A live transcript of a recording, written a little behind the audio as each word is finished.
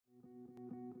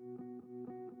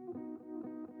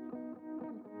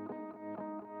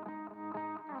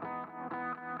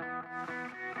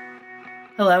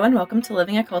Hello and welcome to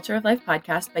Living a Culture of Life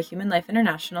podcast by Human Life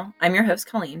International. I'm your host,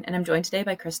 Colleen, and I'm joined today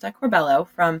by Krista Corbello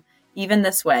from Even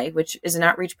This Way, which is an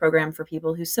outreach program for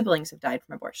people whose siblings have died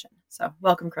from abortion. So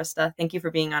welcome, Krista. Thank you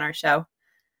for being on our show.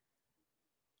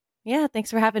 Yeah, thanks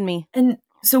for having me. And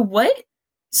so what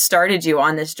started you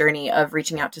on this journey of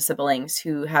reaching out to siblings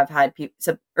who have had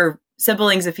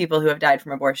siblings of people who have died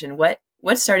from abortion? What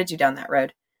started you down that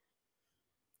road?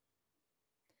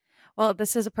 Well,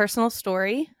 this is a personal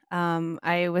story.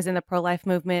 I was in the pro-life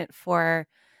movement for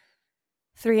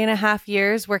 3.5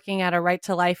 years working at a Right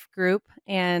to Life group.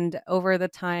 And over the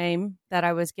time that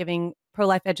I was giving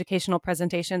pro-life educational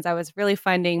presentations, I was really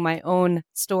finding my own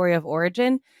story of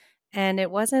origin. And it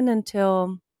wasn't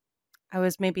until I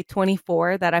was maybe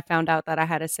 24 that I found out that I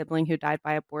had a sibling who died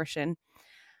by abortion.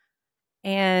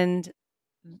 And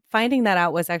finding that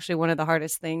out was actually one of the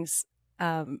hardest things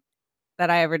that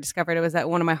I ever discovered. It was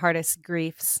one of my hardest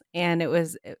griefs, and it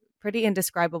was pretty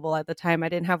indescribable at the time. I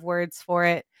didn't have words for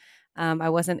it. I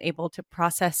wasn't able to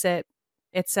process it.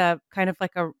 It's a kind of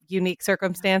like a unique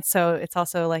circumstance. So it's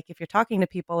also like if you're talking to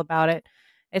people about it,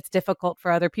 it's difficult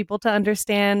for other people to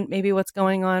understand maybe what's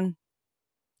going on.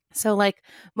 So like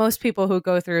most people who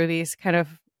go through these kind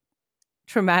of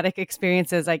traumatic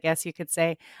experiences, I guess you could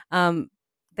say,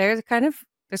 there's kind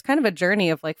of a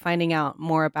journey of like finding out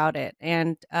more about it.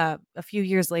 And a few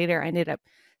years later, I ended up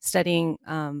studying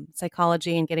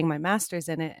psychology and getting my master's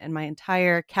in it. And my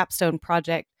entire capstone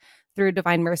project through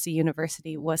Divine Mercy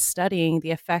University was studying the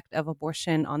effect of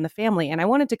abortion on the family. And I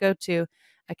wanted to go to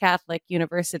a Catholic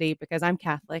university because I'm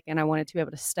Catholic and I wanted to be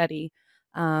able to study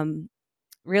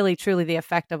really truly the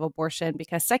effect of abortion,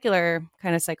 because secular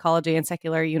kind of psychology and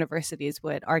secular universities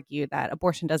would argue that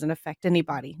abortion doesn't affect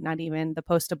anybody, not even the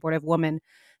post-abortive woman.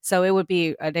 So it would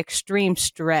be an extreme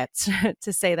stretch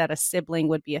to say that a sibling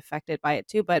would be affected by it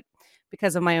too. But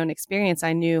because of my own experience,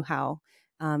 I knew how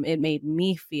it made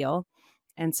me feel.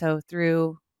 And so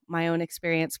through my own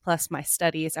experience plus my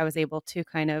studies, I was able to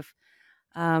kind of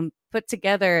put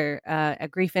together a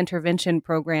grief intervention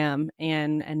program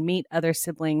and meet other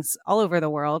siblings all over the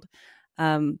world,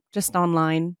 just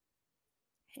online.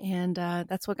 And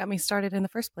that's what got me started in the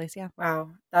first place. Yeah.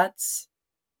 Wow. That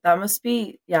must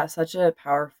be, such a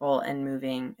powerful and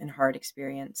moving and hard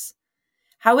experience.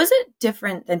 How is it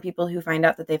different than people who find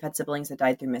out that they've had siblings that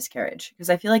died through miscarriage? Because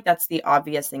I feel like that's the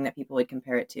obvious thing that people would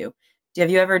compare it to. Have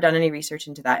you ever done any research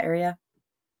into that area?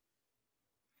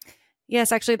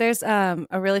 Yes, actually, there's a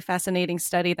really fascinating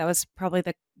study that was probably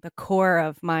the core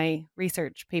of my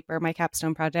research paper, my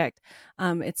capstone project.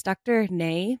 It's Dr.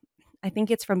 Ney. I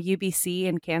think it's from UBC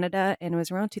in Canada, and it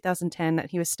was around 2010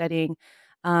 that he was studying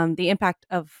the impact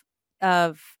of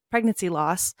pregnancy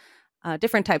loss,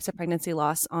 different types of pregnancy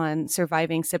loss on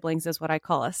surviving siblings, is what I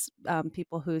call us,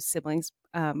 people whose siblings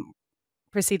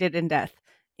preceded in death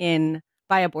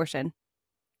by abortion.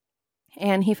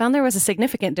 And he found there was a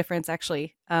significant difference,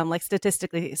 actually, like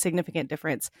statistically significant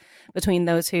difference between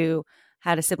those who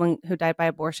had a sibling who died by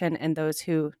abortion and those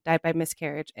who died by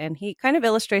miscarriage. And he kind of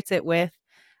illustrates it with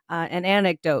an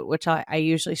anecdote, which I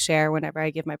usually share whenever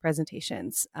I give my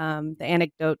presentations. The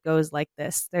anecdote goes like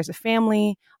this. There's a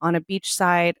family on a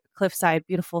beachside, cliffside,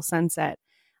 beautiful sunset,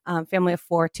 family of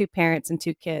 4, 2 parents and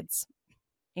 2 kids.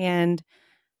 And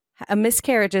a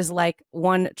miscarriage is like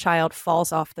one child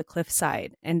falls off the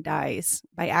cliffside and dies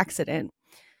by accident.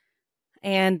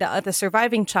 And the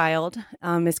surviving child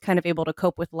is kind of able to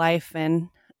cope with life and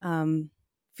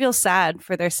feel sad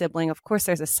for their sibling. Of course,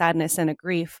 there's a sadness and a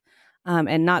grief,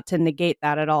 and not to negate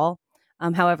that at all.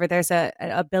 However, there's an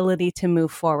ability to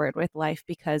move forward with life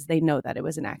because they know that it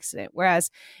was an accident. Whereas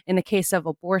in the case of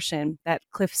abortion, that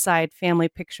cliffside family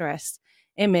picturesque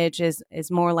image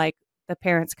is more like the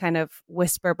parents kind of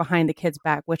whisper behind the kid's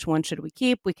back, which one should we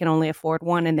keep? We can only afford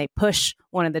one. And they push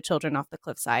one of the children off the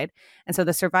cliffside. And so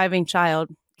the surviving child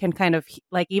can kind of,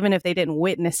 like, even if they didn't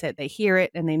witness it, they hear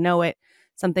it and they know it.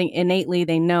 Something innately,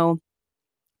 they know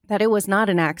that it was not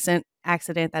an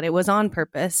accident, that it was on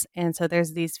purpose. And so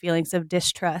there's these feelings of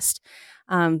distrust.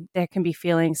 There can be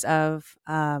feelings of,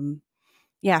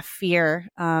 fear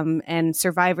and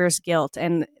survivor's guilt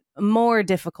and more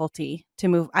difficulty to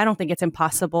move. I don't think it's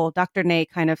impossible. Dr. Ney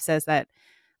kind of says that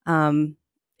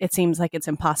it seems like it's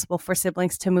impossible for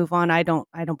siblings to move on. I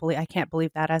can't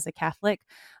believe that as a Catholic.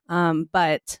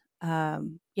 But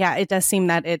it does seem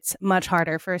that it's much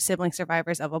harder for sibling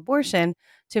survivors of abortion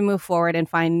to move forward and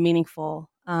find meaningful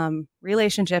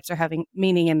relationships or having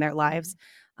meaning in their lives,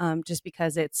 just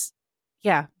because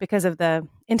because of the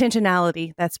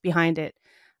intentionality that's behind it.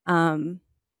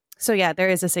 So there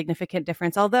is a significant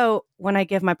difference. Although when I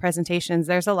give my presentations,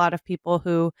 there's a lot of people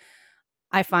who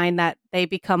I find that they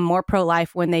become more pro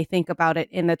life when they think about it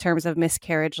in the terms of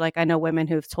miscarriage. Like I know women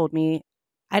who've told me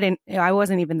I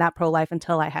wasn't even that pro life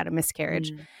until I had a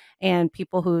miscarriage. Mm. And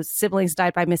people whose siblings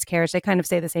died by miscarriage, they kind of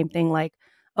say the same thing like,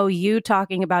 oh, you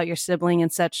talking about your sibling in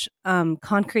such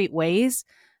concrete ways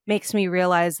makes me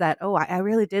realize that, oh, I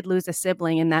really did lose a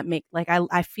sibling. And that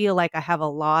I feel like I have a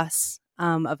loss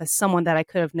of someone that I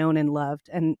could have known and loved,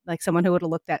 and like someone who would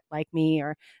have looked at like me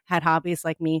or had hobbies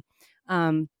like me.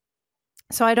 Um,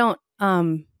 so I don't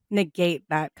negate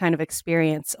that kind of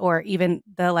experience or even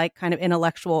the like kind of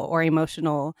intellectual or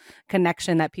emotional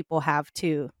connection that people have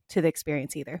to the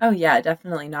experience either. Oh yeah,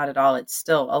 definitely not at all. It's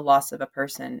still a loss of a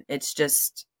person. It's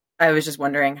just I was just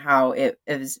wondering how it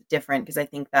is different because I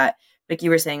think that like you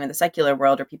were saying in the secular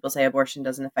world where people say abortion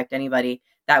doesn't affect anybody,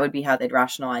 that would be how they'd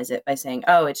rationalize it by saying,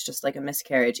 "Oh, it's just like a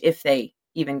miscarriage," if they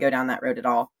even go down that road at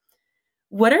all.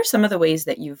 What are some of the ways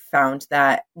that you've found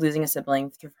that losing a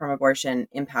sibling from abortion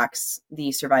impacts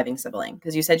the surviving sibling?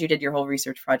 Because you said you did your whole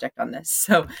research project on this.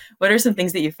 So, what are some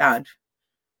things that you found?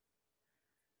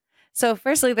 So,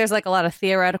 firstly, there's like a lot of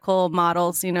theoretical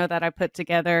models, that I put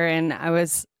together, and I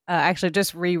was actually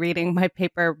just rereading my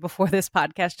paper before this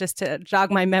podcast just to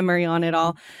jog my memory on it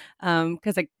all,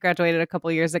 because I graduated a couple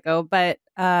years ago. But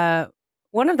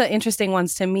one of the interesting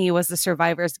ones to me was the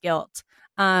survivor's guilt,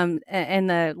 and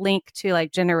the link to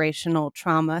like generational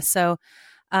trauma. So,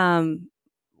 um,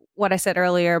 what I said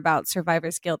earlier about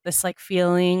survivor's guilt, this like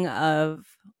feeling of,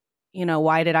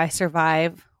 why did I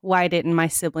survive? Why didn't my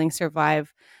siblings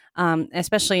survive?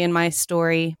 Especially in my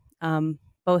story,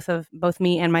 both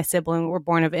me and my sibling were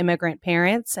born of immigrant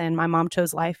parents, and my mom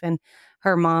chose life, and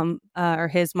her mom or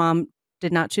his mom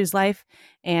did not choose life,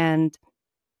 and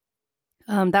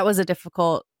that was a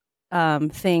difficult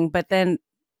thing. But then,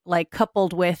 like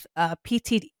coupled with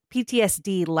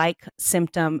PTSD like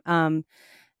symptom,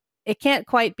 it can't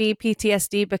quite be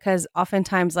PTSD because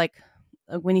oftentimes, like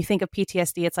when you think of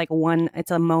PTSD, it's like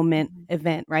it's a moment Mhm.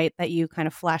 event, right? That you kind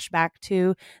of flash back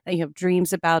to, that you have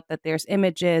dreams about, that there's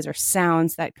images or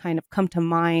sounds that kind of come to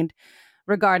mind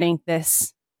regarding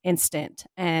this instant.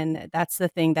 And that's the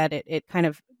thing that it kind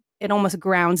of, it almost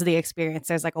grounds the experience.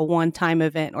 There's like a one time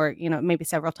event or, maybe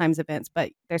several times events,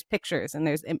 but there's pictures and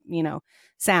there's,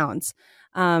 sounds.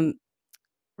 Um,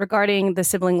 Regarding the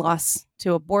sibling loss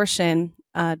to abortion,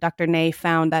 Dr. Ney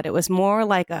found that it was more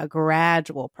like a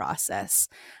gradual process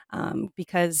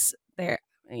because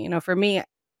for me,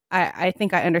 I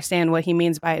think I understand what he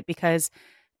means by it because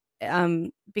I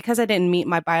didn't meet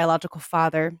my biological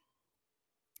father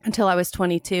until I was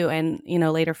 22 and,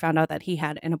 later found out that he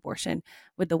had an abortion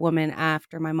with a woman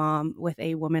after my mom.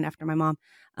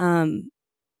 Um,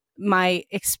 my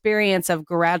experience of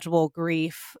gradual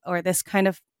grief or this kind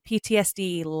of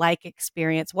PTSD like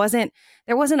experience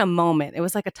there wasn't a moment. It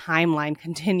was like a timeline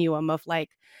continuum of like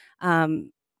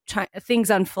things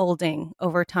unfolding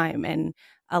over time. And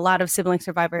a lot of sibling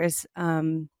survivors,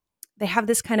 they have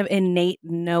this kind of innate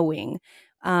knowing.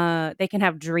 They can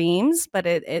have dreams, but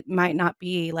it might not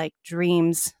be like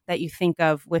dreams that you think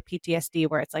of with PTSD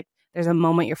where it's like there's a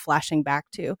moment you're flashing back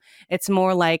to. It's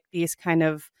more like these kind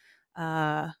of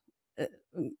uh, uh,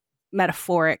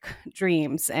 metaphoric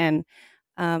dreams. And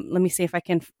let me see if I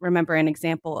can remember an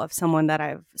example of someone that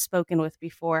I've spoken with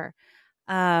before.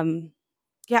 Um,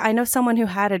 yeah, I know someone who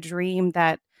had a dream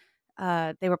that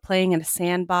they were playing in a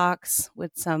sandbox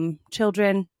with some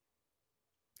children,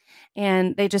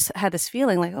 and they just had this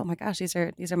feeling like, oh my gosh, these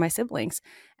are my siblings.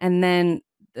 And then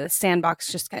the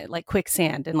sandbox just kind of like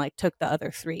quicksand and like took the other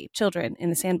three children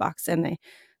in the sandbox, and they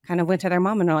kind of went to their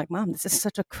mom and they're like, mom, this is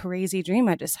such a crazy dream.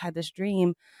 I just had this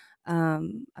dream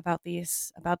about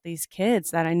these kids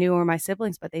that I knew were my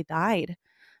siblings, but they died.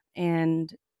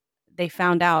 And they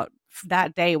found out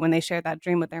that day when they shared that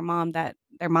dream with their mom that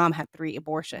their mom had three Um,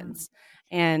 abortions.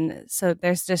 And so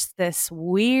there's just this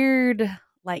weird,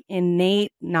 like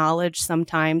innate knowledge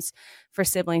sometimes for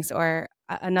siblings. Or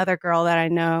another girl that I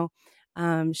know,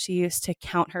 she used to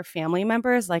count her family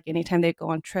members. Like anytime they'd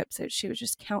go on trips, she would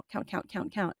just count, count, count,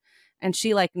 count, count. And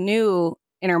she like knew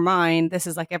in her mind, this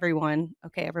is like everyone,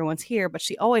 okay, everyone's here. But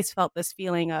she always felt this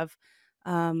feeling of,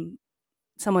 um,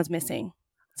 someone's missing.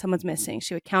 Someone's missing.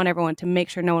 She would count everyone to make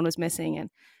sure no one was missing.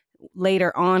 And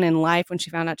later on in life, when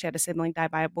she found out she had a sibling die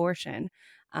by abortion,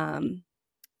 um,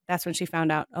 that's when she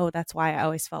found out, oh, that's why I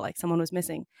always felt like someone was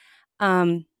missing.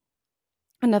 Um,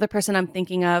 Another person I'm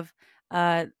thinking of,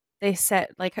 uh, they said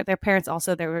like their parents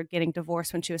also, they were getting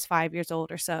divorced when she was 5 years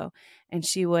old or so. And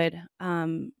she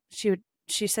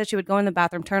said she would go in the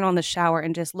bathroom, turn on the shower,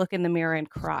 and just look in the mirror and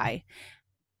cry.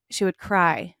 She would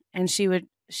cry, and she would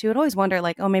always wonder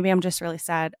like, oh, maybe I'm just really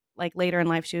sad. like later in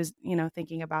life, she was,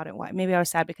 thinking about it. Why? Maybe I was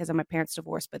sad because of my parents'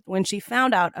 divorce, but when she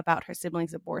found out about her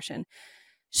siblings' abortion,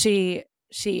 she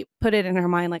she put it in her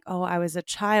mind like, oh, I was a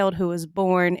child who was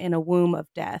born in a womb of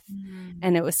death, Mm.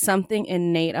 and it was something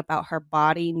innate about her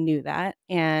body knew that,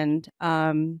 and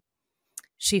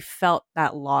she felt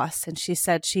that loss, and she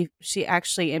said she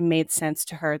actually, it made sense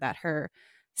to her that her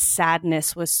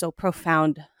sadness was so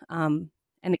profound,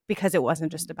 because it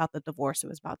wasn't just about the divorce, it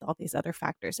was about all these other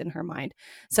factors in her mind.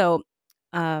 So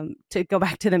to go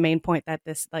back to the main point, that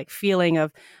this like feeling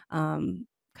of kind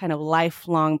of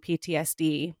lifelong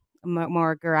PTSD,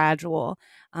 more gradual,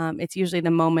 it's usually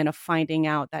the moment of finding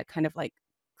out that kind of like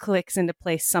clicks into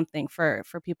place something for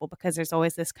people, because there's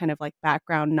always this kind of like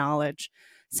background knowledge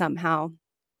somehow.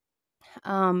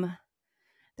 um,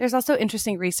 there's also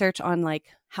interesting research on like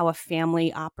how a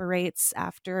family operates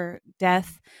after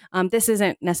death. This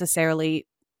isn't necessarily,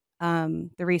 the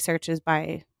research is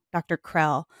by Dr.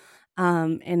 Krell,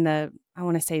 in the, I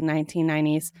want to say,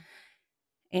 1990s.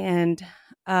 And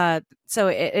so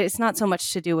it's not so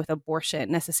much to do with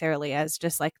abortion necessarily as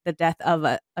just like the death of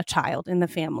a child in the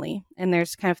family. And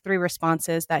there's kind of three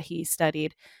responses that he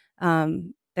studied.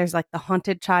 There's like the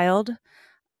haunted child,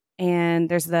 and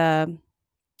there's the,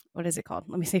 what is it called?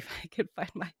 Let me see if I can find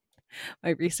my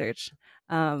research.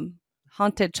 Um,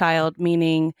 Haunted child,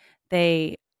 meaning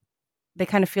they they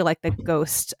kind of feel like the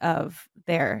ghost of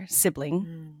their sibling,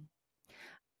 Mm.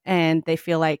 and they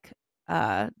feel like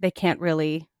they can't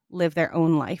really live their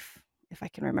own life. If I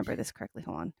can remember this correctly,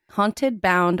 hold on. Haunted,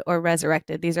 bound, or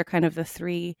resurrected. These are kind of the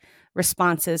three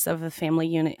responses of the family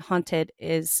unit. Haunted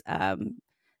is,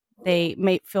 they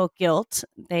may feel guilt.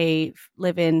 They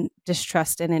live in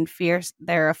distrust and in fear.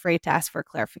 They're afraid to ask for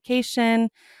clarification.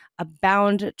 A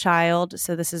bound child.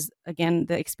 So, this is, again,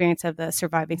 the experience of the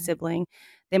surviving sibling.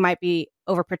 They might be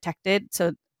overprotected.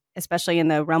 So, especially in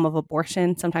the realm of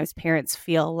abortion, sometimes parents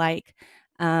feel like,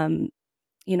 um,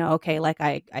 okay, like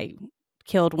I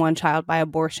killed one child by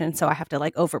abortion, so I have to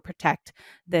like overprotect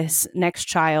this next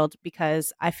child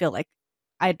because I feel like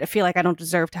I don't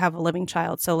deserve to have a living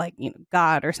child. So like,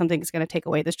 God or something is going to take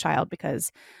away this child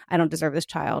because I don't deserve this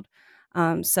child.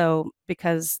 So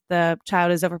because the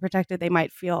child is overprotected, they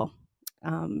might feel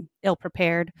ill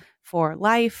prepared for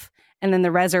life. And then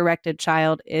the resurrected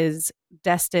child is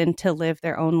destined to live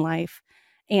their own life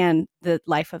and the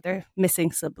life of their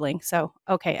missing sibling. So,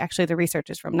 okay, actually, the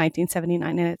research is from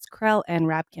 1979, and it's Krell and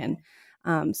Rabkin.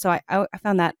 So I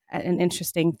found that an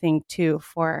interesting thing too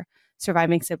for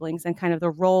surviving siblings and kind of the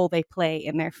role they play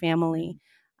in their family.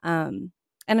 And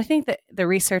I think that the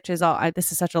research is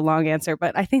this is such a long answer,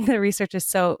 but I think the research is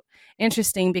so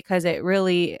interesting because it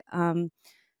really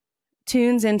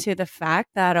tunes into the fact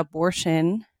that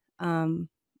abortion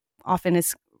often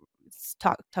is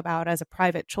talked about as a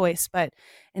private choice, but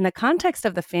in the context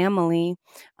of the family,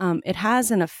 it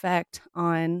has an effect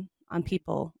on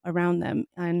people around them,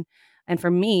 and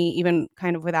for me, even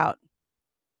kind of without,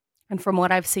 and from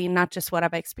what I've seen, not just what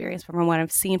I've experienced, but from what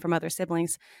I've seen from other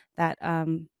siblings, that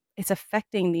it's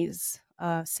affecting these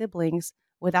siblings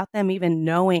without them even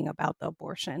knowing about the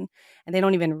abortion, and they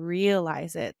don't even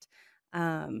realize it.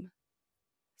 Um,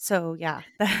 so yeah,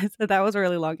 that was a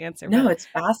really long answer, No, but it's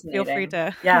feel free fascinating.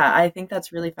 to. Yeah, I think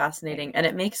that's really Okay. fascinating. And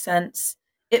it makes sense.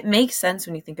 It makes sense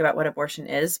when you think about what abortion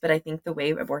is, but I think the way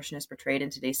abortion is portrayed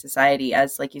in today's society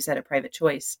as, like you said, a private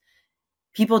choice,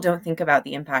 people don't think about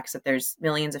the impacts that there's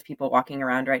millions of people walking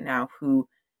around right now who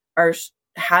are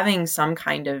having some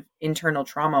kind of internal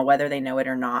trauma, whether they know it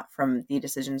or not, from the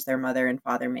decisions their mother and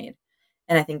father made.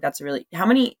 And I think that's really, how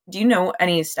many, do you know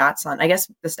any stats on, I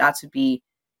guess the stats would be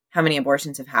how many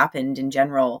abortions have happened in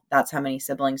general. That's how many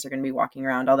siblings are going to be walking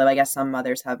around. Although I guess some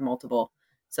mothers have multiple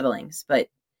siblings, but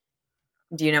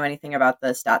do you know anything about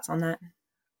the stats on that?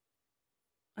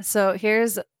 So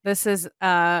this is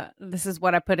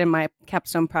what I put in my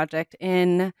capstone project.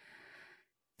 In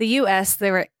the US,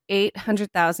 there were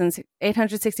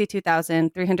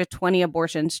 862,320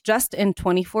 abortions just in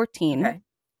 2014, Okay.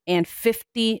 and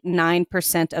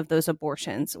 59% of those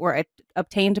abortions were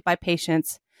obtained by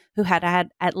patients who had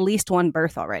had at least one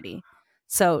birth already.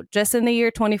 So, just in the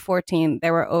year 2014,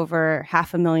 there were over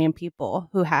 500,000 people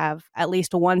who have at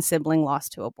least one sibling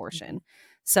lost to Mhm. abortion.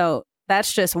 So,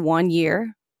 that's just 1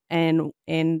 year. And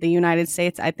in the United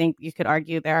States, I think you could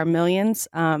argue there are millions.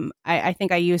 I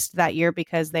think I used that year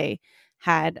because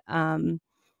had um,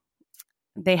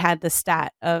 they had the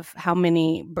stat of how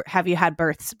many have you had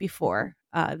births Mhm. before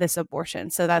this abortion.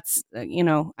 So that's,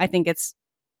 I think it's,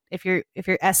 if you're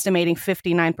estimating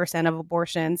 59% of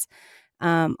abortions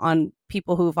on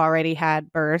people who've already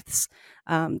had births,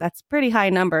 that's a pretty high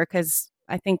number because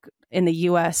I think in the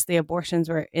US, the abortions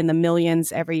were in the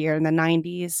millions every year in the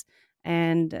 90s,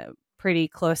 and pretty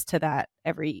close to that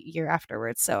every year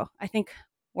afterwards. So I think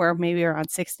we're maybe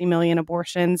around 60 million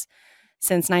abortions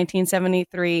since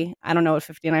 1973. I don't know what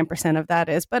 59% of that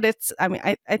is, but I mean,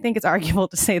 I think it's arguable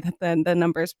to say that the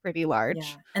number is pretty Yeah.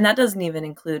 large. And that doesn't even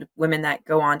include women that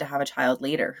go on to have a child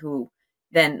later who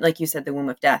then, like you said, the womb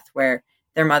of death, where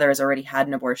their mother has already had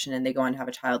an abortion and they go on to have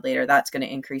a child later. That's going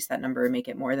to increase that number and make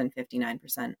it more than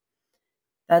 59%.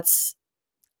 That's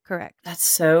Correct. that's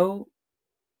so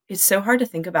it's so hard to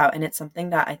think about, and it's something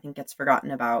that I think gets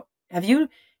forgotten about. Do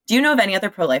you know of any other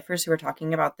pro-lifers who are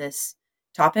talking about this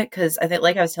topic? Because I think,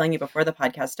 like I was telling you before the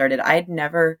podcast started, I'd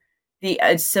never the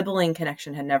sibling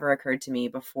connection had never occurred to me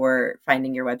before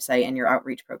finding your website and your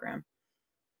outreach program.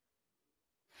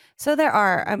 So there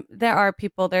are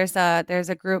people. There's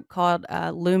a group called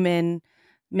Lumen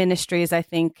Ministries, I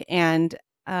think, and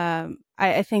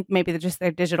I think maybe just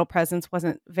their digital presence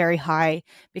wasn't very high,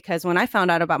 because when I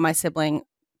found out about my sibling,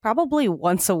 probably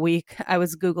once a week, I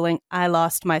was Googling, I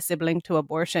lost my sibling to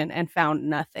abortion, and found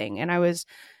nothing. And I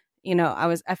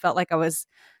felt like I was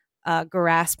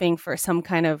grasping for some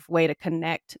kind of way to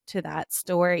connect to that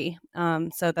story.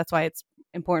 So that's why it's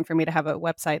important for me to have a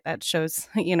website that shows,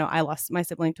 I lost my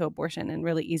sibling to abortion, and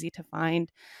really easy to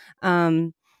find.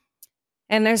 Um,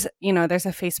 and there's a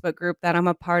Facebook group that I'm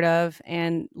a part of,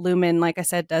 and Lumen, like I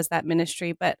said, does that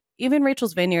ministry. But even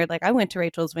Rachel's Vineyard, like I went to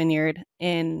Rachel's Vineyard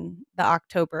in the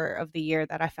October of the year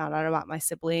that I found out about my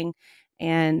sibling.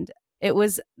 And it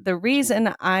was the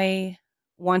reason I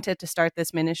wanted to start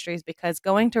this ministry is because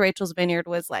going to Rachel's Vineyard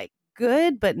was like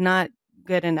good, but not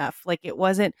good enough. Like it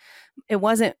wasn't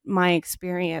my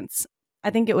experience. I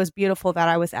think it was beautiful that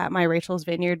I was at my Rachel's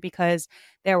Vineyard, because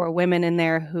there were women in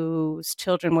there whose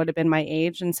children would have been my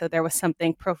age. And so there was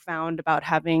something profound about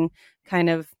having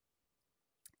kind of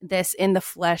this in the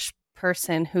flesh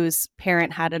person whose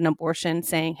parent had an abortion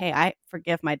saying, hey, I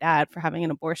forgive my dad for having an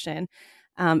abortion,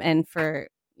 and for,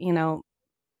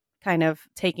 kind of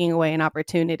taking away an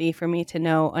opportunity for me to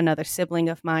know another sibling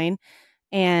of mine.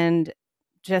 And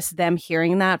just them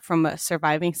hearing that from a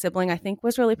surviving sibling, I think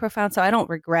was really profound. So I don't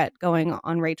regret going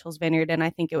on Rachel's Vineyard. And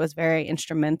I think it was very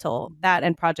instrumental, that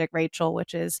and Project Rachel,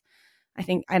 which is,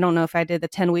 I don't know if I did the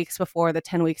 10 weeks before, the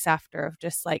 10 weeks after, of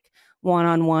just like one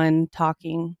on one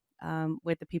talking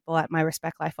with the people at my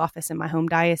Respect Life office in my home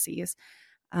diocese.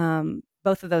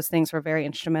 Both of those things were very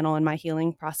instrumental in my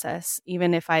healing process,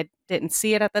 even if I didn't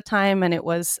see it at the time and it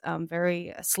was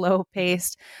very slow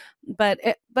paced. But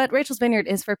Rachel's Vineyard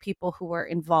is for people who were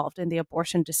involved in the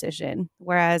abortion decision,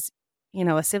 whereas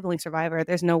a sibling survivor,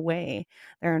 there's no way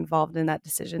they're involved in that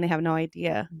decision. They have no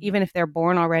idea, Mhm. even if they're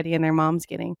born already and their mom's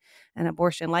getting an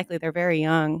abortion. Likely they're very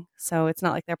young, so it's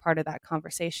not like they're part of that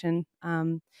conversation.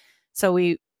 So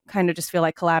we kind of just feel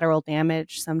like collateral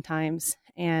damage sometimes,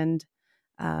 and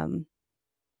um,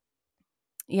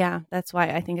 yeah, that's why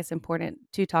I think it's important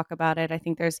to talk about it. I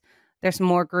think there's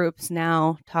more groups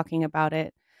now talking about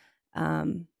it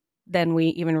um, than we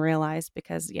even realize,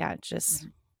 because yeah,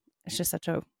 Mhm. it's just such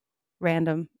a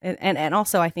random, and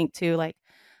also I think too, like,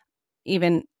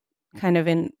 even kind of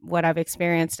in what I've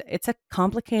experienced, it's a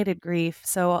complicated grief.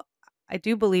 So I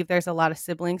do believe there's a lot of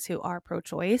siblings who are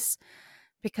pro-choice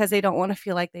because they don't want to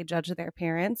feel like they judge their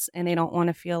parents, and they don't want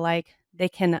to feel like they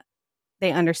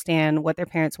understand what their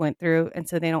parents went through, and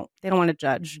so they don't want to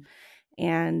judge. Mhm.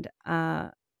 And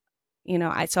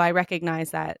I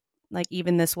recognize that, like,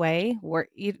 even this way,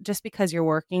 just because you're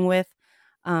working with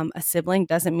a sibling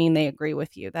doesn't mean they agree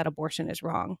with you that abortion is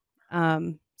wrong.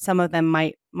 Some of them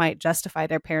might justify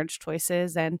their parents'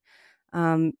 choices, and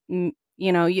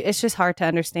it's just hard to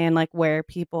understand like where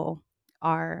people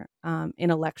are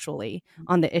intellectually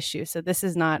on the issue. So this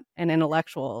is not an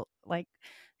intellectual like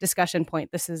discussion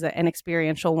point. This is an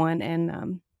experiential one,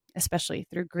 and especially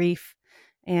through grief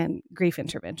and grief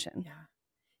intervention. Yeah.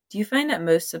 Do you find that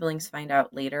most siblings find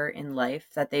out later in life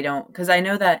that they don't? Because I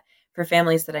know that for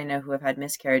families that I know who have had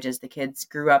miscarriages, the kids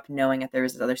grew up knowing that there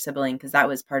was this other sibling because that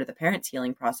was part of the parents'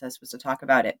 healing process was to talk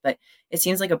about it. But it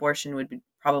seems like abortion would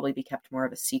probably be kept more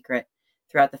of a secret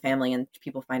throughout the family, and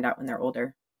people find out when they're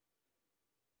older.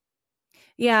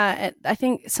 Yeah, I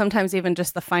think sometimes even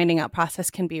just the finding out process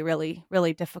can be really,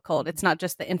 really difficult. It's not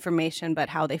just the information, but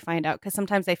how they find out. Because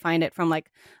sometimes they find it from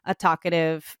like a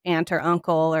talkative aunt or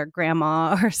uncle or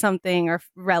grandma or something, or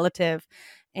relative,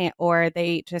 or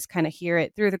they just kind of hear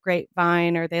it through the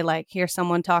grapevine, or they like hear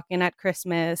someone talking at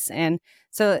Christmas. And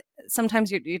so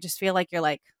sometimes you just feel like you're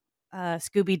like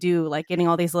Scooby Doo, like getting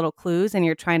all these little clues, and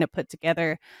you're trying to put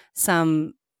together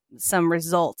some some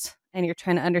results, and you're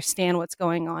trying to understand what's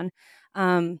going on.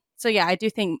 So yeah, I do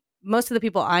think most of the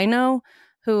people I know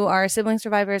who are sibling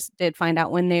survivors did find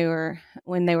out when they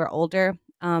were older.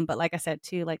 But like I said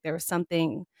too, like there was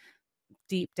something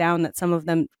deep down that some of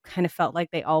them kind of felt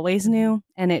like they always Mhm. knew,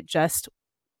 and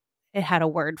it had a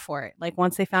word for it. Like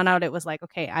once they found out, it was like,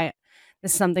 okay, I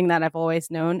this is something that I've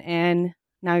always known, and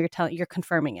now you're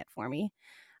confirming it for me.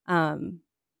 Um,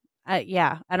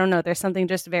 yeah, I don't know. There's something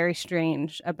just very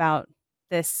strange about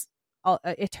this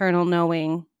eternal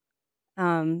knowing,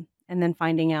 and then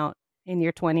finding out in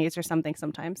your 20s or something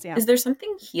sometimes. Yeah. Is there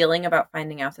something healing about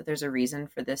finding out that there's a reason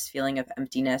for this feeling of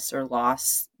emptiness or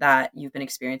loss that you've been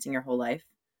experiencing your whole life?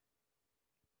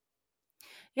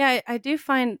 Yeah, I do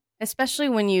find, especially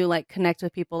when you like connect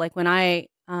with people, like when I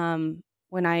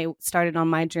started on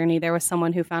my journey, there was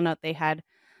someone who found out they had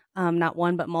not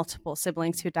one but multiple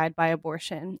siblings who died by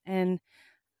abortion, and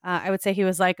I would say he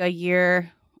was like a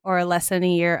year or less than a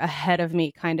year ahead of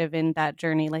me, kind of in that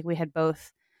journey. Like we had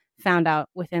both found out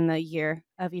within the year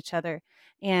of each other,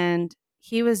 and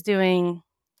he was doing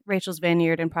Rachel's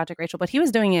Vineyard and Project Rachel, but he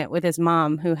was doing it with his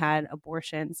mom who had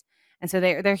abortions, and so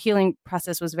their healing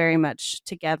process was very much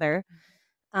together.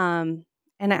 Um,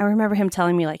 and I remember him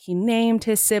telling me like he named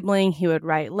his sibling, he would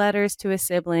write letters to his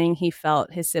sibling, he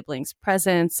felt his sibling's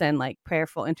presence and like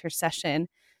prayerful intercession.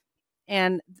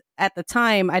 And at the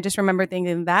time, I just remember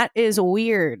thinking, that is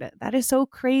weird. That is so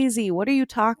crazy. What are you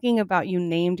talking about? You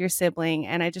named your sibling.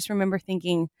 And I just remember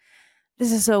thinking,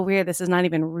 this is so weird. This is not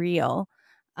even real.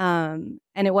 And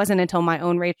it wasn't until my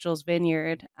own Rachel's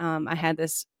Vineyard, I had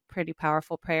this pretty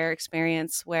powerful prayer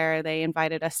experience where they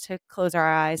invited us to close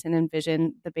our eyes and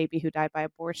envision the baby who died by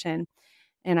abortion.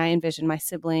 And I envisioned my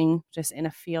sibling just in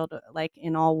a field, like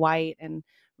in all white and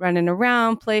running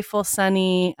around, playful,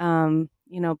 sunny,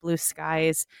 blue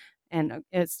skies. And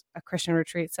it's a Christian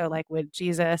retreat, so like with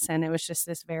Jesus, and it was just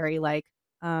this very like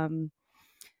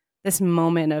this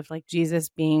moment of like Jesus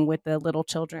being with the little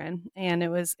children, and it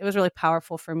was really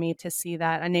powerful for me to see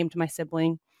that. I named my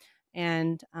sibling,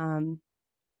 and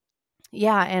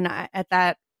yeah, and at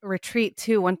that retreat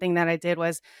too, one thing that I did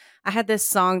was I had this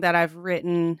song that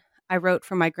I wrote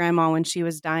for my grandma when she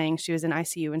was dying. She was in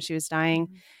ICU when she was dying,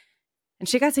 Mhm. and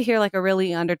she got to hear like a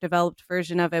really underdeveloped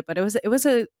version of it. But it was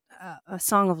a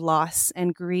song of loss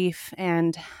and grief,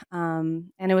 and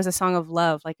it was a song of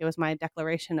love. Like it was my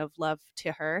declaration of love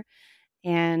to her,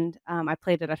 and I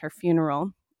played it at her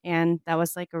funeral, and that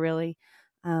was like a really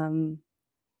um,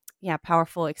 yeah,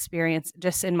 powerful experience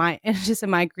just in my just in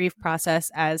my grief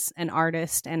process as an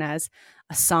artist and as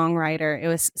a songwriter. It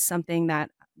was something that,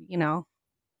 you know,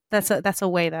 that's a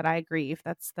way that I grieve.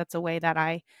 That's a way that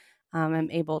I am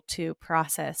able to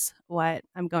process what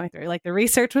I'm going through. Like the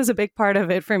research was a big part of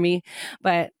it for me,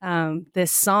 but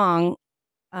this song,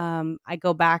 I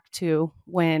go back to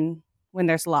when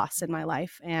there's loss in my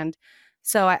life, and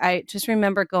so I just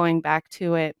remember going back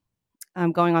to it,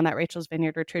 going on that Rachel's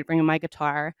Vineyard retreat, bringing my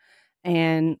guitar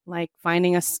and like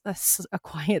finding a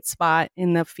quiet spot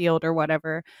in the field or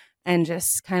whatever, and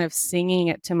just kind of singing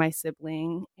it to my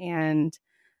sibling. And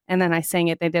then I sang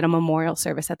it. They did a memorial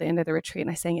service at the end of the retreat, and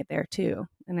I sang it there too.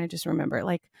 And I just remember,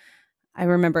 like, I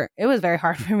remember it was very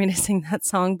hard for me to sing that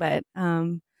song, but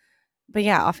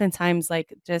yeah, oftentimes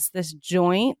like just this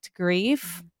joint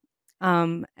grief.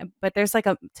 Mhm. But there's like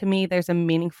to me, there's a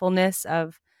meaningfulness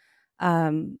of,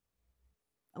 um,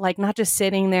 like not just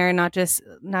sitting there,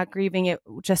 not grieving it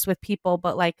just with people,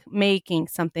 but like making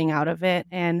something out of it.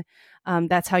 And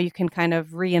that's how you can kind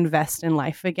of reinvest in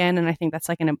life again. And I think that's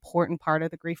like an important part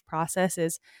of the grief process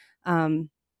um,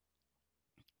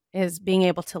 is being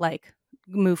able to like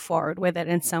move forward with it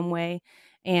in some way.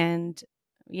 And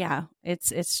yeah,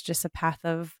 it's just a path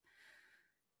of,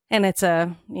 and it's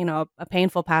a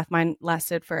painful path. Mine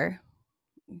lasted for,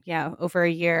 yeah, over a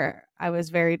year. I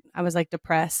was like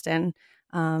depressed, and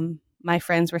my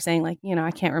friends were saying like,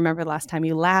 I can't remember the last time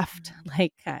you laughed,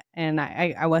 like, and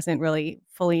I wasn't really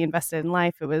fully invested in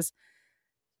life. It was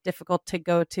difficult to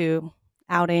go to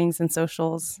outings and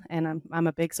socials, and I'm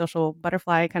a big social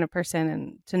butterfly kind of person,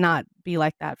 and to not be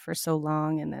like that for so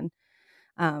long. And then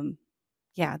um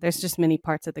yeah, there's just many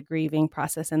parts of the grieving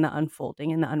process and the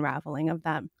unfolding and the unraveling of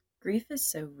that. Grief is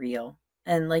so real.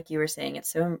 And like you were saying, it's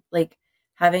so like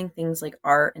having things like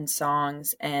art and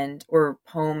songs and or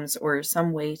poems or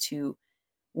some way to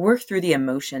work through the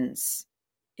emotions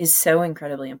is so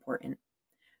incredibly important.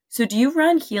 So do you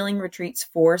run healing retreats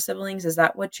for siblings? Is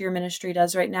that what your ministry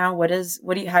does right now? What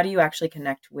do you how do you actually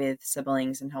connect with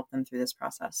siblings and help them through this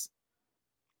process?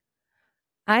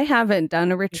 I haven't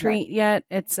done a Okay. retreat yet.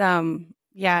 It's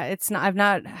yeah, it's not, I've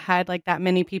not had like that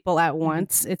many people at Mhm.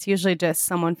 once. It's usually just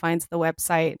someone finds the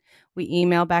website, we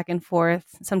email back and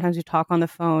forth. Sometimes we talk on the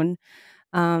phone.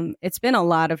 It's been a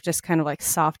lot of just kind of like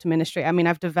soft ministry. I mean,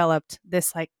 I've developed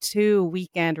this like 2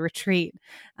 weekend retreat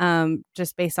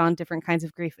just based on different kinds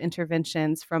of grief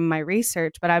interventions from my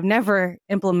research, but I've never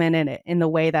implemented it in the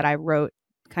way that I wrote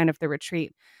kind of the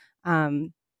retreat.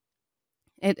 Um,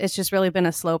 it's just really been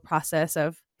a slow process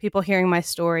of people hearing my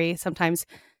story. Sometimes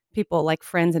people like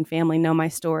friends and family know my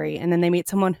story, and then they meet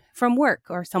someone from work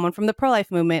or someone from the pro-life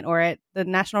movement or at the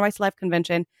National Rights to Life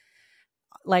Convention.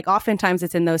 Like oftentimes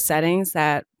it's in those settings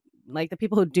that like the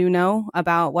people who do know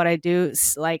about what I do,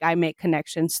 like I make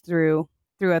connections through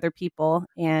other people,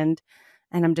 and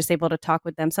I'm just able to talk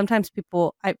with them. Sometimes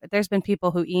there's been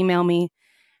people who email me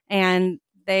and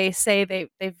they say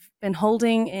they've been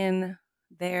holding in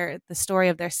the story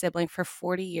of their sibling for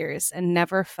 40 years and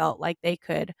never felt like they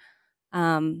could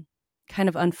um, kind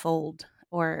of unfold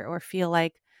or feel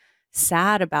like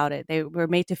sad about it. They were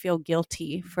made to feel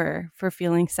guilty for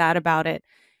feeling sad about it,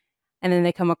 and then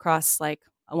they come across like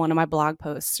one of my blog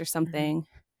posts or Mhm. something,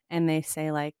 and they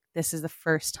say like, this is the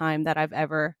first time that I've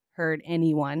ever heard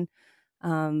anyone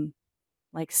um,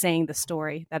 like saying the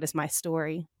story that is my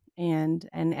story, and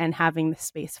having the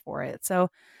space for it. So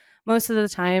most of the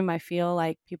time I feel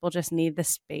like people just need the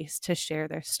space to share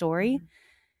their story,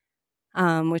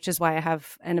 Mhm. which is why I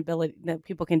have an ability that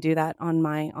people can do that on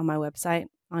my website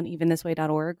on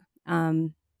eventhisway.org.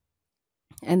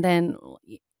 And then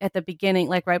at the beginning,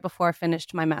 like right before I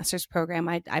finished my master's program,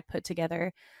 I put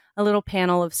together a little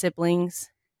panel of siblings,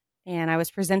 and I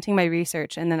was presenting my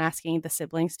research and then asking the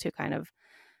siblings to kind of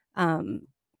um,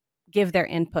 give their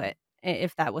input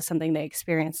if that was something they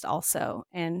experienced also.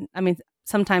 And I mean,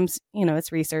 sometimes,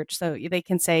 it's research. So they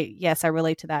can say, yes, I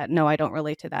relate to that. No, I don't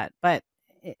relate to that. But,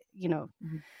 it, you know,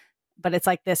 Mhm. but it's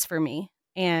like this for me.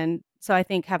 And so I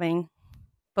think having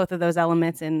both of those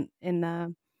elements in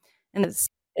this,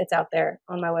 it's out there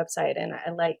on my website. And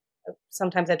I like,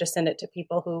 sometimes I just send it to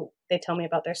people who they tell me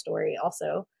about their story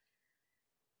also.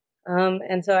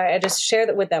 And so I just share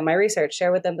that with them, my research,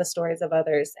 share with them the stories of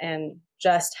others, and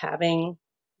just having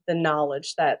the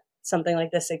knowledge that something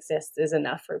like this exists is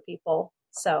enough for people.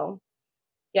 So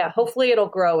yeah, hopefully it'll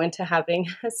grow into having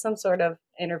some sort of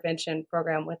intervention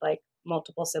program with like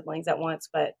multiple siblings at once.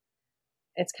 But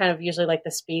it's kind of usually like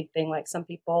the speed thing. Like some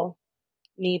people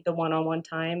need the one-on-one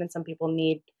time, and some people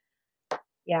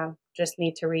just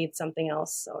need to read something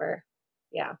else, or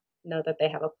yeah, know that they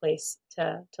have a place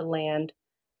to land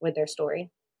with their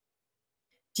story.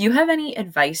 Do you have any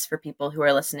advice for people who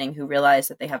are listening who realize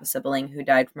that they have a sibling who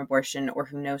died from abortion or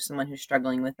who know someone who's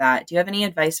struggling with that? Do you have any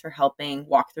advice for helping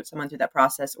walk through someone through that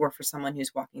process or for someone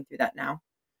who's walking through that now?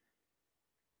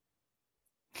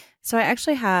 So I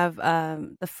actually have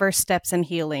the First Steps in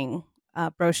Healing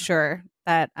brochure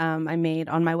that I made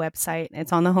on my website.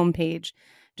 It's on the homepage,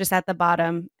 just at the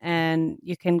bottom, and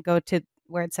you can go to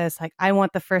where it says like, "I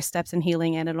want the first steps in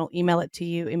healing," and it'll email it to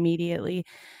you immediately.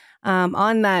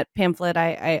 On that pamphlet,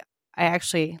 I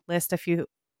actually list a few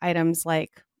items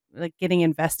like getting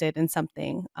invested in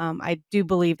something. I do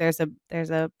believe there's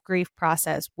a grief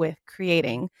process with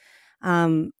creating.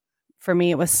 Um, for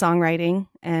me, it was songwriting,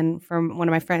 and for one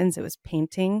of my friends, it was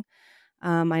painting.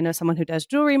 I know someone who does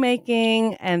jewelry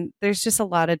making, and there's just a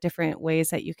lot of different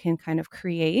ways that you can kind of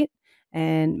create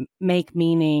and make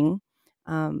meaning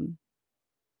um,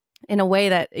 in a way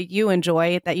that you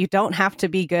enjoy, that you don't have to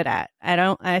be good at.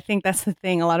 I think that's the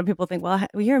thing. A lot of people think, well,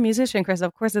 you're a musician, Chris.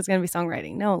 Of course it's going to be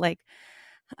songwriting. No, like,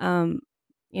 um,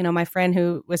 my friend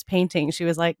who was painting, she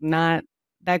was like not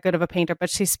that good of a painter, but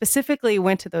she specifically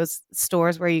went to those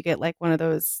stores where you get like one of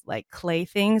those like clay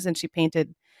things, and she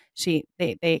painted.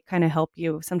 They kind of help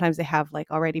you. Sometimes they have like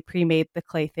already pre-made the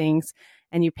clay things,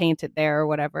 and you paint it there or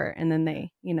whatever, and then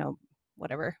they,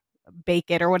 whatever, bake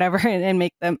it or whatever, and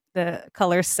make them the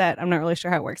colors set. I'm not really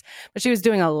sure how it works, but she was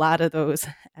doing a lot of those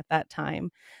at that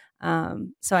time.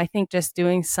 So I think just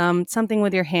doing something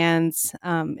with your hands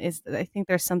I think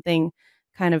there's something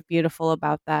kind of beautiful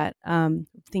about that. I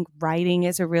think writing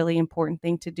is a really important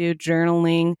thing to do,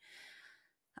 journaling.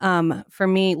 For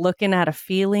me, looking at a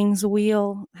feelings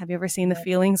wheel. Have you ever seen the Yeah.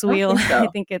 feelings I don't wheel? think I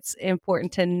so. think it's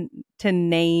important to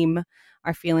name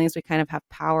our feelings. We kind of have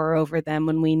power over them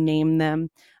when we name them.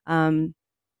 Um,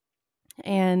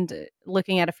 and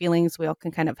looking at a feelings wheel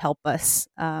can kind of help us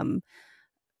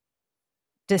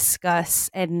discuss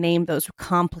and name those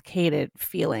complicated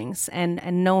feelings, and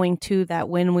knowing too that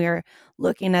when we're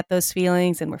looking at those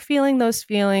feelings and we're feeling those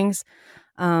feelings,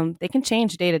 they can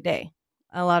change day to day.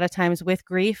 A lot of times with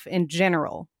grief in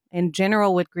general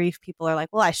with grief, people are like,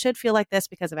 well, I should feel like this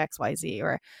because of XYZ,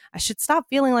 or I should stop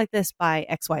feeling like this by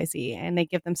XYZ, and they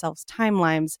give themselves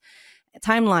timelines.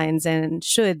 timelines and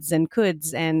shoulds and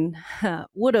coulds and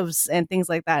would'ves and things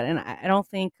like that. And I don't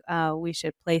think we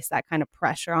should place that kind of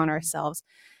pressure on Mhm. ourselves,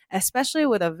 especially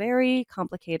with a very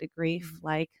complicated grief Mhm.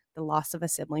 like the loss of a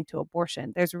sibling to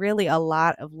abortion. There's really a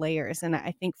lot of layers. And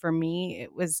I think for me,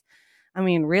 it was, I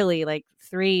mean, really like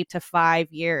 3 to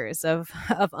 5 years of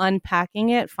of unpacking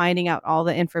it, finding out all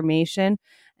the information,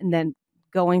 and then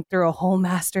going through a whole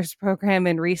master's program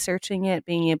and researching it,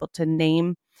 being able to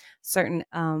name certain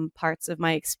parts of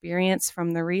my experience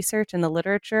from the research and the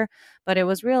literature. But it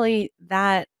was really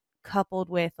that coupled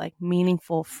with like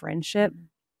meaningful friendship, Mhm.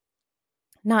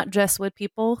 not just with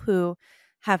people who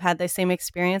have had the same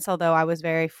experience, although I was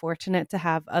very fortunate to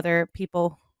have other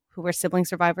people who were sibling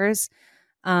survivors.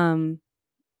 Um,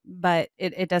 but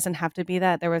it doesn't have to be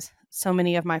that. There was so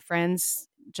many of my friends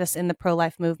just in the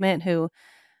pro-life movement who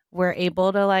were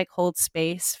able to like hold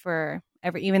space for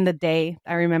every, even the day.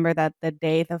 I remember that the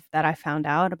day that I found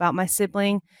out about my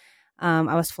sibling,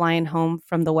 I was flying home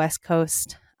from the West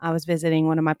Coast. I was visiting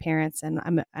one of my parents, and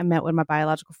I met with my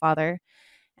biological father.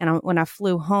 And when I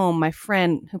flew home, my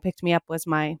friend who picked me up was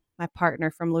my partner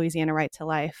from Louisiana Right to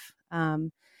Life,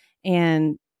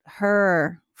 and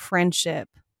her friendship.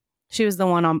 She was the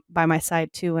one on by my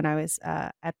side too when I was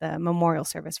at the memorial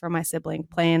service for my sibling,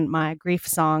 playing my grief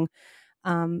song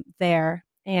there.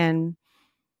 And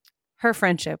her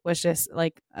friendship was just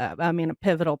like, I mean, a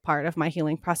pivotal part of my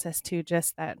healing process too.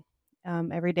 Just that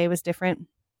every day was different,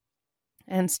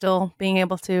 and still being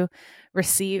able to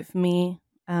receive me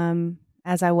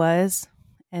as I was.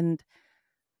 And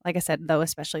like I said, though,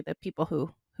 especially the people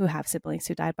who have siblings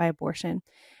who died by abortion,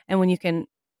 and when you can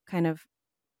kind of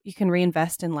you can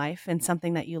reinvest in life in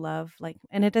something that you love, like,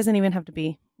 and it doesn't even have to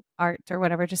be art or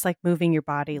whatever, just like moving your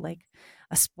body, like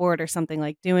a sport or something,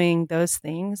 like doing those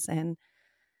things. And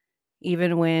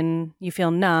even when you feel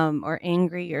numb or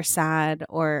angry or sad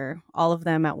or all of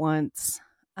them at once,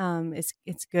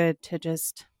 it's good to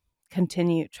just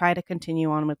try to continue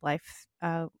on with life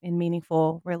in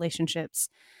meaningful relationships.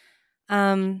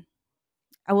 Um,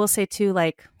 I will say too,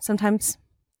 like sometimes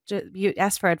you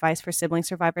ask for advice for sibling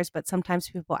survivors, but sometimes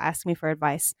people ask me for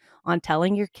advice on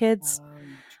telling your kids,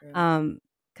 True.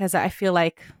 because I feel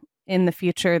like in the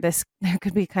future this there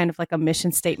could be kind of like a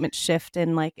mission statement shift,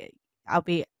 and like I'll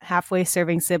be halfway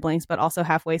serving siblings, but also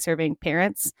halfway serving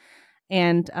parents,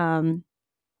 and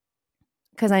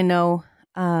because I know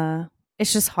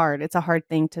it's just hard. It's a hard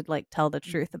thing to like tell the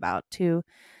truth about to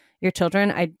your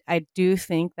children. I do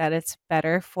think that it's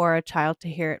better for a child to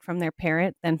hear it from their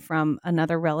parent than from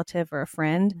another relative or a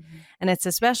friend. Mhm. And it's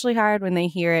especially hard when they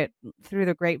hear it through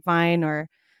the grapevine or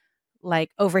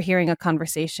like overhearing a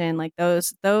conversation. Like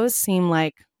those seem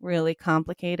like really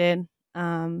complicated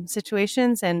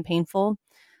situations and painful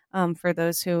for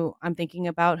those who I'm thinking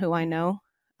about, who I know,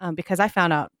 because I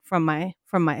found out from my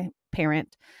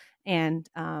parent. And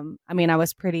I mean, I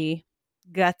was pretty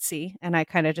gutsy, and I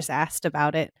kind of just asked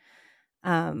about it,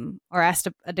 or asked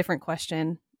a different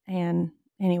question. And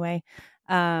anyway,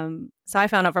 so I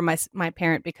found out from my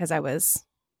parent because I was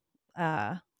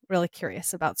uh, really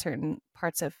curious about certain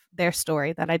parts of their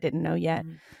story that I didn't know yet.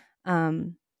 Mhm.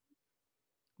 Um,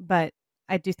 but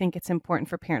I do think it's important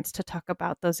for parents to talk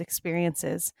about those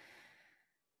experiences.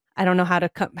 I don't know how to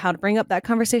bring up that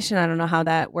conversation. I don't know how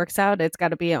that works out. It's got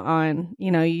to be on,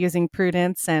 using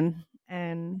prudence and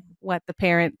what the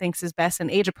parent thinks is best and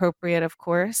age appropriate, of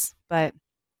course. But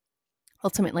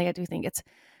ultimately, I do think it's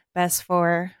best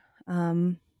for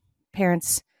um,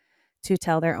 parents to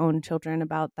tell their own children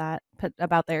about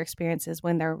about their experiences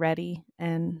when they're ready,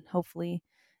 and hopefully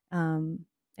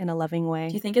in a loving Do way.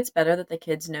 you think it's better that the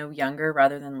kids know younger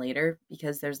rather than later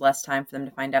because there's less time for them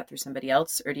to find out through somebody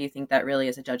else? Or do you think that really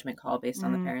is a judgment call based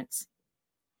on the Mm. parents?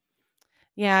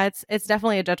 Yeah, it's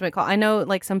definitely a judgment call. I know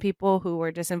like some people who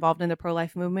were just involved in the pro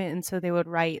life movement, and so they would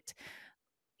write,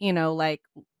 like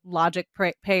logic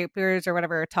papers or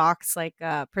whatever, talks, like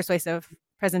persuasive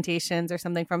presentations or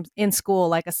something from in school,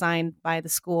 like assigned by the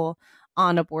school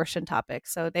on abortion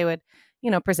topics. So they would,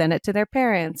 present it to their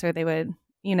parents, or they would,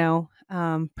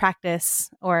 practice,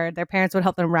 or their parents would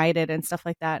help them write it and stuff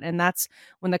like that. And that's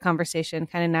when the conversation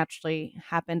kind of naturally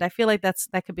happened. I feel like that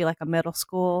could be like a middle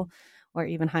school Mhm. or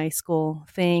even high school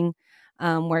thing,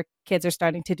 where kids are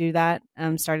starting to do that,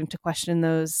 starting to question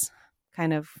those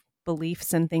kind of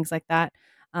beliefs and things like that.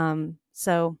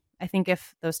 So I think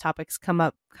if those topics come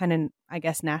up kind of, I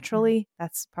guess, Mhm. naturally,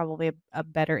 that's probably a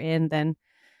better end than,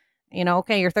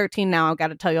 okay, you're 13 now, I've got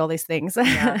to tell you all these things.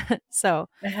 Yeah. So,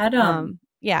 I had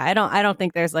yeah, I don't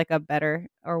think there's like a better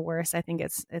or worse. I think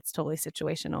it's totally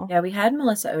situational. yeah, we had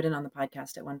Melissa Oden on the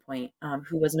podcast at one point,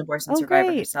 who was an abortion Oh, survivor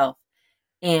great. herself.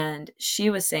 And she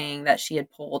was saying that she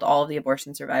had polled all of the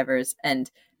abortion survivors, and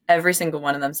every single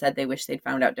one of them said they wish they'd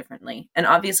found out differently. And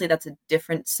obviously, that's a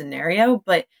different scenario,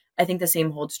 but I think the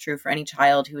same holds true for any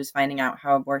child who is finding out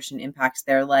how abortion impacts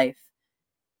their life.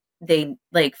 They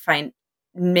like find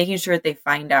making sure that they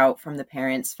find out from the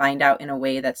parents, find out in a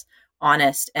way that's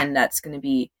honest and that's going to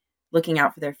be looking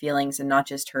out for their feelings and not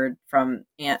just heard from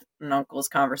aunt and uncle's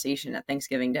conversation at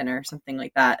Thanksgiving dinner or something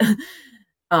like that.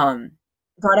 um,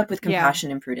 Brought up with Yeah.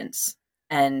 compassion and prudence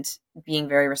and being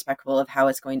very respectful of how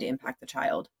it's going to impact the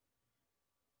child.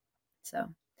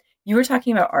 So you were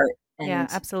talking about art Yeah, and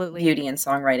absolutely. beauty and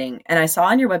songwriting, and I saw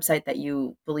on your website that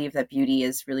you believe that beauty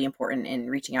is really important in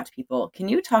reaching out to people. Can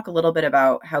you talk a little bit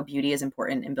about how beauty is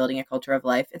important in building a culture of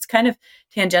life? It's kind of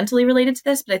tangentially related to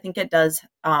this, but I think it does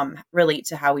relate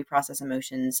to how we process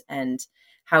emotions and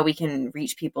how we can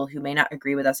reach people who may not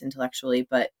agree with us intellectually,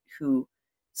 but who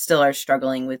still are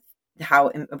struggling with how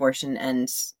abortion and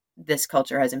this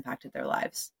culture has impacted their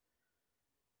lives.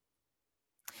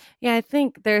 Yeah, I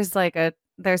think there's like a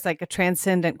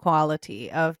transcendent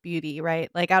quality of beauty, right?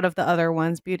 Like out of the other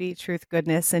ones, beauty, truth,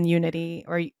 goodness, and unity,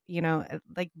 or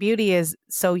like beauty is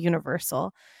so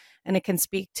universal, and it can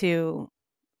speak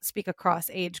across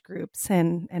age groups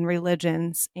and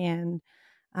religions and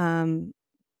um,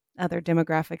 other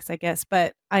demographics, I guess.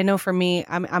 But I know for me,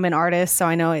 I'm an artist, so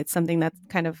I know it's something that's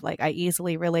kind of like I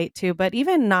easily relate to, but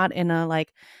even not in a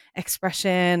like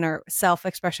expression or self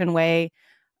expression way.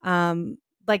 Um,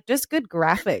 like just good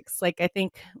graphics. Like I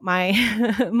think my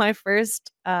my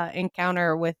first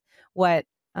encounter with what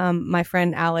my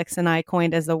friend Alex and I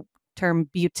coined as the term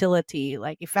beautility,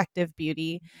 like effective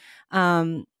beauty,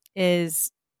 um,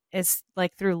 is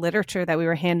like through literature that we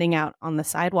were handing out on the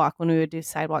sidewalk when we would do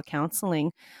sidewalk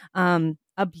counseling.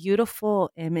 A beautiful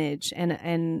image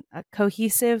and a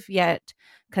cohesive yet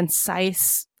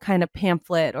concise kind of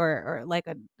pamphlet or like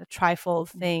a trifold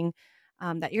thing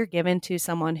that you're given to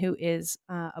someone who is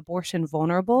abortion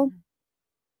vulnerable Mhm.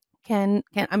 can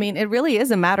I mean it really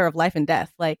is a matter of life and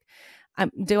death. Like,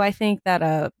 do I think that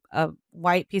a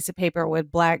white piece of paper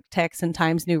with black text and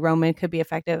Times New Roman could be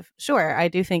effective? Sure, I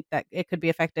do think that it could be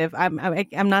effective. I'm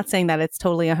not saying that it's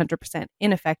totally 100%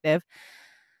 ineffective,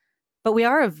 but we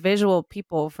are a visual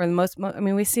people for the most. I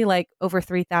mean, we see like over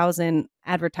 3,000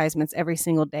 advertisements every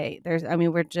single day. I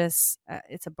mean, we're just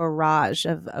it's a barrage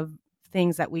of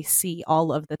things that we see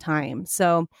all of the time.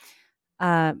 So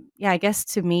yeah, I guess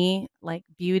to me, like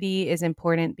beauty is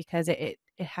important because it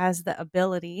has the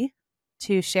ability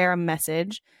to share a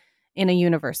message in a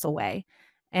universal way.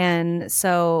 And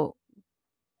so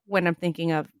when I'm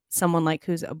thinking of someone like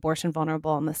who's abortion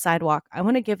vulnerable on the sidewalk, I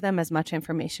want to give them as much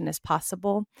information as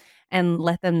possible and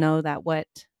let them know that what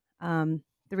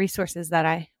the resources that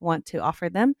I want to offer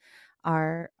them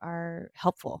are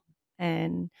helpful.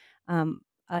 And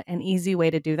an easy way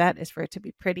to do that is for it to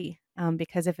be pretty.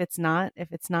 Because if it's not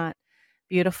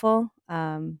beautiful,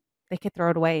 they could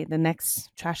throw it away. The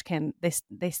next trash can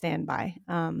they stand by.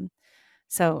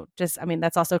 So just, I mean,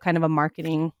 that's also kind of a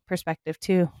marketing perspective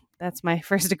too. That's my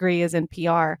first degree is in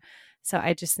PR. So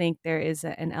I just think there is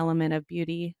an element of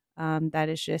beauty that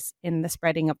is just in the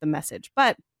spreading of the message.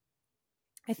 But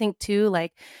I think too,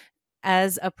 like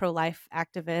as a pro life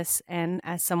activist and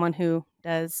as someone who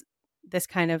does this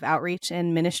kind of outreach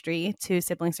and ministry to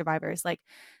sibling survivors, like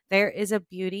there is a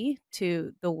beauty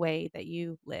to the way that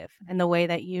you live and the way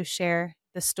that you share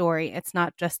the story. It's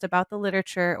not just about the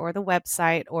literature or the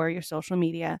website or your social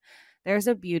media. There's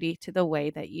a beauty to the way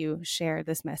that you share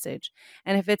this message.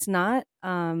 And if it's not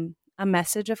a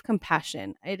message of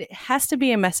compassion, it has to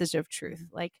be a message of truth.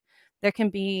 Like there can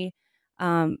be,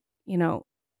 um, you know,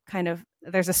 kind of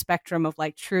there's a spectrum of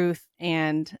like truth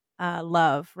and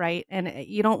love, right? And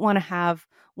you don't want to have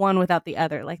one without the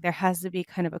other. Like there has to be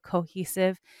kind of a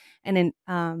cohesive and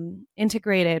an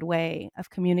integrated way of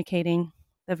communicating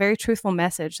the very truthful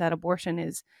message that abortion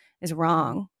is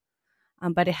wrong,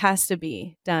 but it has to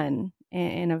be done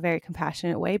in a very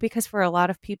compassionate way because for a lot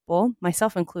of people,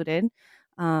 myself included,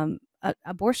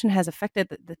 abortion has affected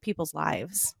the people's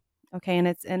lives. Okay,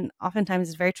 and oftentimes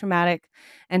it's very traumatic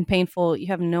and painful. You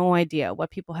have no idea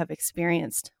what people have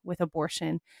experienced with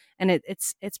abortion, and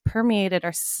it's permeated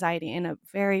our society in a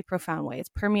very profound way. It's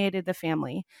permeated the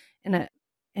family in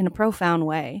a profound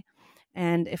way.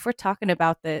 And if we're talking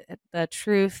about the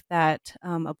truth that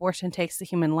abortion takes the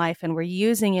human life, and we're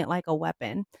using it like a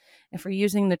weapon, if we're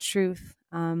using the truth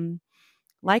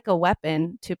like a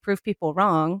weapon to prove people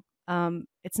wrong,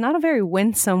 it's not a very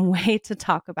winsome way to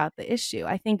talk about the issue.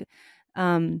 I think,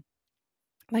 um,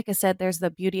 like I said, there's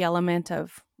the beauty element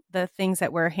of the things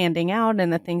that we're handing out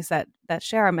and the things that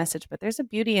share our message, but there's a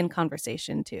beauty in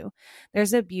conversation too.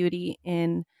 There's a beauty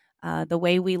in the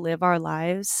way we live our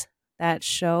lives that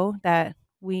show that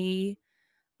we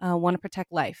want to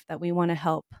protect life, that we want to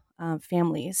help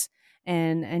families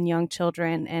and young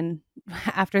children, and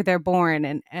after they're born,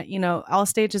 and all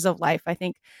stages of life. I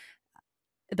think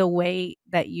the way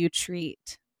that you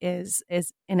treat is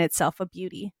in itself a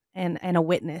beauty and a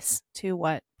witness to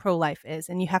what pro-life is,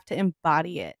 and you have to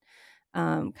embody it,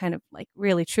 kind of like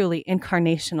really truly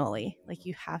incarnationally. Like,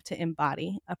 you have to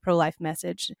embody a pro-life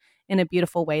message in a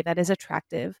beautiful way that is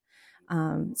attractive,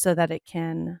 so that it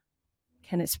can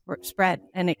spread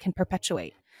and it can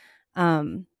perpetuate.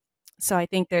 um, so I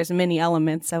think there's many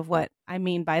elements of what I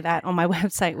mean by that on my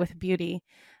website with beauty.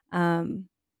 um,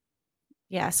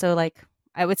 yeah, so like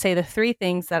I would say the three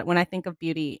things that when I think of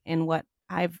beauty in what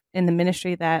I've in the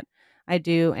ministry that I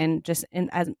do, and just in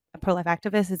as a pro-life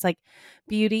activist, it's like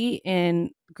beauty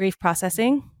in grief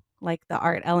processing, like the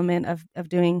art element of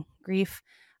doing grief,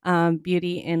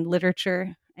 beauty in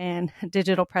literature and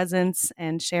digital presence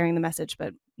and sharing the message,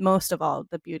 but most of all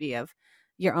the beauty of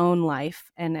your own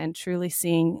life, and truly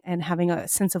seeing and having a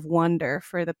sense of wonder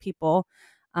for the people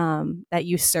that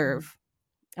you serve.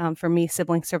 For me,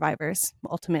 sibling survivors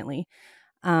ultimately.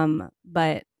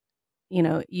 But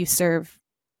you serve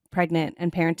pregnant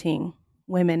and parenting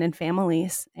women and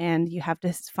families, and you have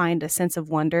to find a sense of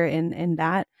wonder in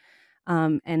that,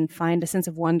 and find a sense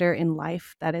of wonder in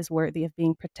life that is worthy of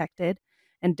being protected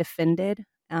and defended,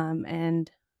 and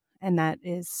that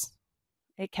is,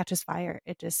 it catches fire.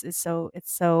 It just is so,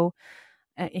 it's so,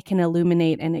 it can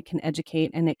illuminate and it can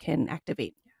educate and it can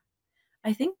activate.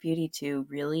 I think beauty too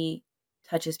really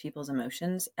touches people's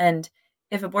emotions. And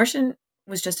if abortion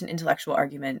was just an intellectual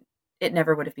argument, it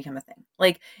never would have become a thing.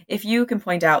 Like, if you can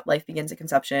point out life begins at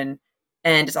conception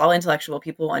and it's all intellectual,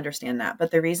 people will understand that.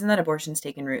 But the reason that abortion's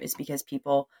taken root is because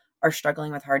people are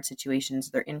struggling with hard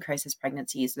situations. They're in crisis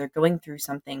pregnancies. They're going through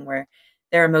something where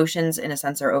their emotions, in a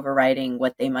sense, are overriding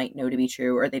what they might know to be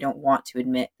true, or they don't want to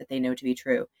admit that they know to be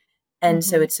true. And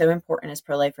so Mm-hmm. it's so important as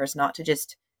pro-lifers not to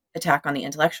just attack on the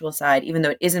intellectual side, even though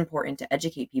it is important to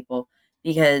educate people,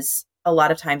 because a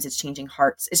lot of times it's changing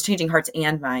hearts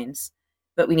and minds.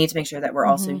 But we need to make sure that we're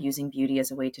also Mm-hmm. using beauty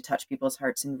as a way to touch people's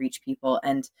hearts and reach people.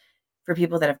 And for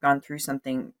people that have gone through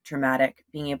something traumatic,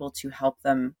 being able to help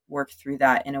them work through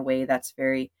that in a way that's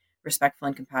very respectful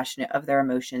and compassionate of their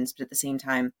emotions, but at the same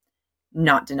time,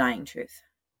 not denying truth.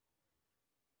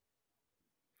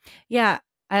 Yeah,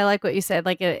 I like what you said.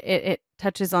 Like it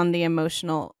touches on the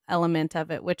emotional element of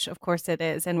it, which of course it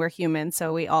is, and we're human,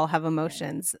 so we all have Right.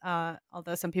 emotions.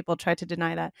 Although some people try to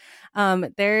deny that.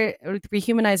 There,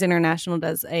 Rehumanize International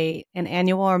does a an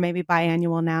annual or maybe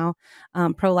biannual now,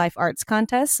 pro life arts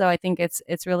contest. So I think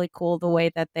it's really cool the way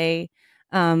that they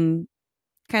um,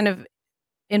 kind of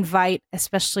invite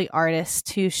especially artists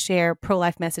to share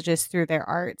pro-life messages through their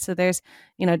art. So there's,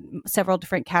 several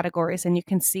different categories, and you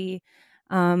can see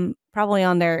probably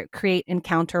on their Create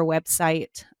Encounter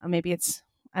website. Maybe it's,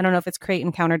 I don't know if it's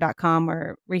createencounter.com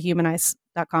or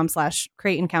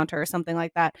rehumanize.com/create encounter or something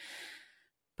like that.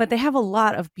 But they have a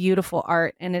lot of beautiful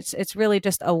art, and it's really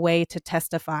just a way to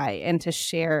testify and to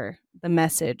share the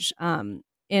message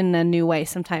in a new way.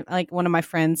 Sometimes, like one of my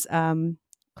friends,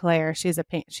 Claire, she's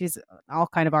all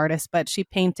kind of artist, but she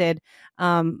painted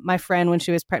my friend when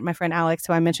she was pregnant. My friend Alex,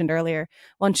 who I mentioned earlier,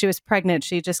 when she was pregnant,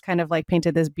 she just kind of like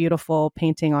painted this beautiful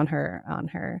painting on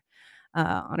her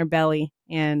belly,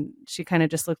 and she kind of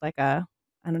just looked like a,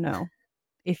 I don't know,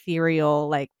 ethereal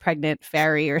like pregnant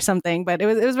fairy or something, but it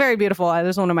was very beautiful. It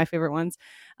was one of my favorite ones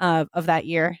of that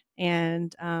year.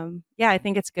 And yeah, I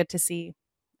think it's good to see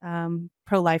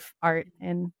pro-life art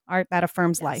and art that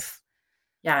affirms Yes. life.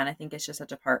 Yeah, and I think it's just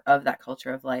such a part of that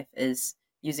culture of life is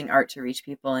using art to reach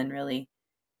people and really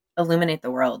illuminate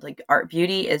the world. Like, art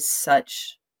beauty is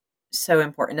so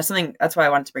important. That's why I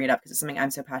wanted to bring it up, because it's something I'm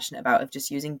so passionate about, of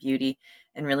just using beauty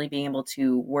and really being able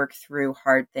to work through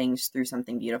hard things through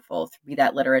something beautiful, be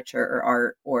that literature or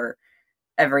art or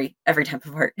every type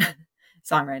of art,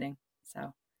 songwriting.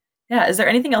 So, yeah, is there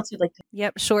anything else you'd like to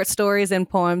Yep, short stories and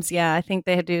poems. Yeah, I think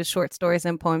they do short stories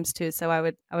and poems too. So I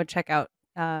would check out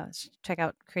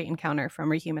Create Encounter from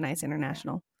Rehumanize Yeah.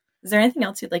 International. Is there anything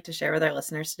else you'd like to share with our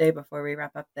listeners today before we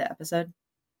wrap up the episode?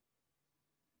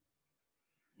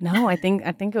 No, I think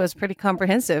it was pretty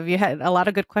comprehensive. You had a lot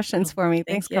of good questions Oh, for me.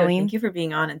 Thanks, thank you. Thank Colleen. you for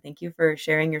being on, and thank you for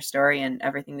sharing your story and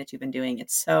everything that you've been doing.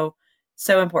 It's so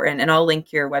important. And I'll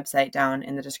link your website down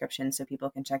in the description so people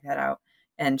can check that out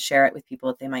and share it with people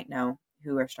that they might know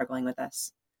who are struggling with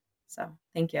this. So,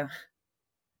 thank you.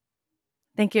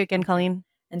 Thank you again, Thank you. Colleen.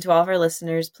 And to all of our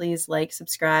listeners, please like,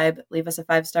 subscribe, leave us a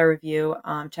 5-star review.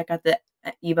 Check out the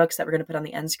ebooks that we're going to put on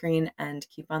the end screen, and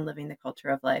keep on living the culture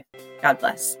of life. God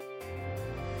bless.